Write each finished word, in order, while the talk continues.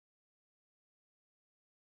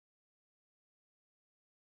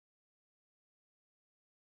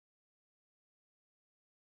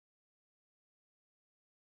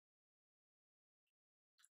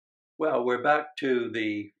Well, we're back to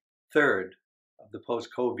the third of the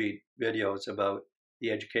post-COVID videos about the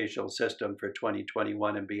educational system for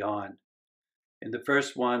 2021 and beyond. In the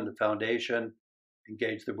first one, the foundation,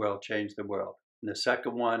 engage the world, change the world. In the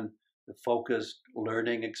second one, the focused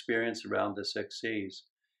learning experience around the 6 Cs.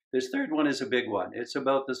 This third one is a big one. It's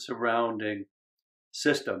about the surrounding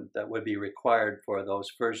system that would be required for those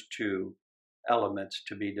first two elements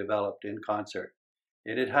to be developed in concert.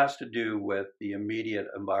 And it has to do with the immediate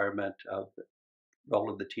environment of the role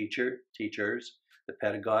of the teachers, the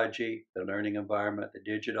pedagogy, the learning environment, the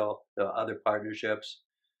digital, the other partnerships.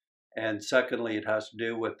 And secondly, it has to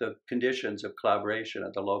do with the conditions of collaboration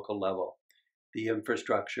at the local level, the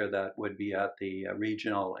infrastructure that would be at the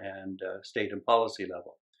regional and state and policy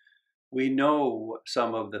level. We know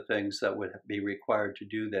some of the things that would be required to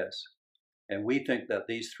do this. And we think that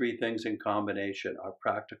these three things in combination are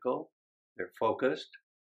practical, they're focused,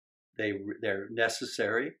 they're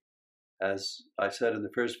necessary. As I said in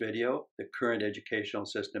the first video, the current educational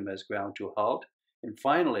system has ground to a halt. And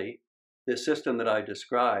finally, this system that I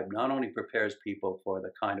described not only prepares people for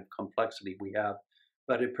the kind of complexity we have,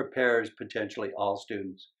 but it prepares potentially all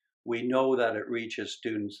students. We know that it reaches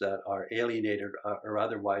students that are alienated or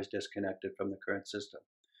otherwise disconnected from the current system.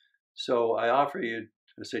 So I offer you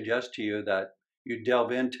to suggest to you that you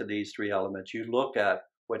delve into these three elements, you look at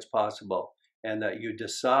what's possible, and that you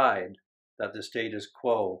decide that the status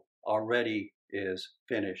quo already is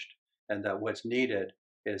finished, and that what's needed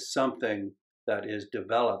is something that is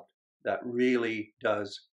developed that really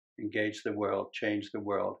does engage the world, change the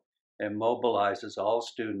world, and mobilizes all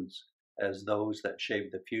students as those that shape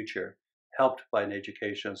the future, helped by an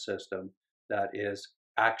educational system that is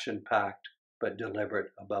action-packed but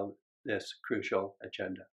deliberate about this crucial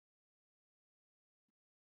agenda.